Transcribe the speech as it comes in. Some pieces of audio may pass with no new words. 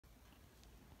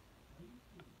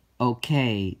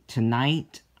Okay,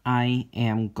 tonight I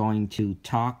am going to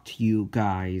talk to you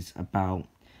guys about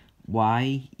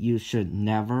why you should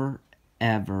never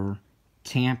ever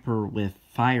tamper with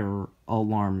fire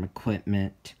alarm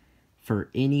equipment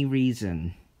for any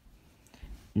reason.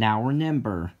 Now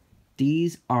remember,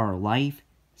 these are life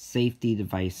safety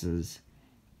devices.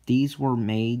 These were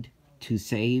made to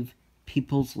save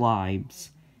people's lives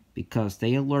because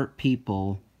they alert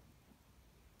people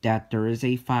that there is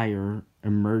a fire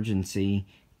emergency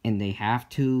and they have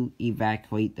to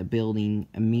evacuate the building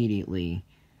immediately.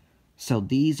 So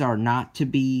these are not to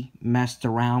be messed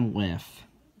around with.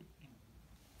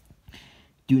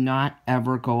 Do not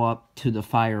ever go up to the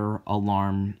fire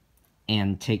alarm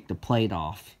and take the plate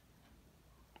off.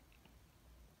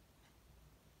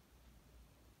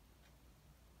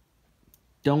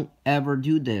 Don't ever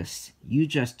do this. You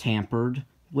just tampered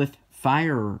with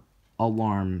fire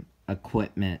alarm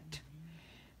equipment.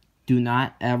 Do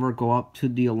not ever go up to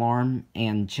the alarm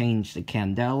and change the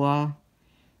candela.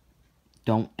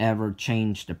 Don't ever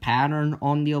change the pattern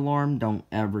on the alarm. Don't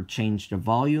ever change the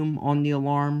volume on the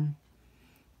alarm.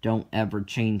 Don't ever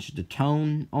change the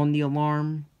tone on the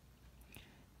alarm.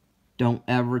 Don't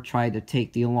ever try to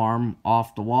take the alarm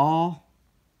off the wall.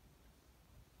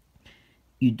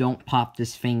 You don't pop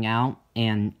this thing out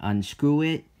and unscrew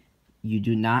it. You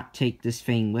do not take this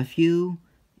thing with you.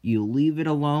 You leave it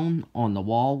alone on the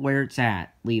wall where it's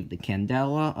at. Leave the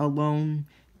candela alone.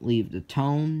 Leave the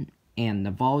tone and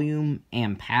the volume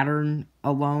and pattern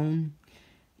alone.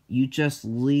 You just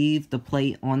leave the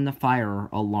plate on the fire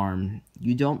alarm.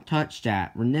 You don't touch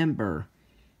that. Remember,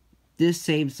 this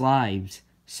saves lives,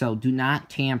 so do not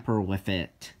tamper with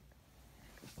it.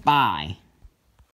 Bye.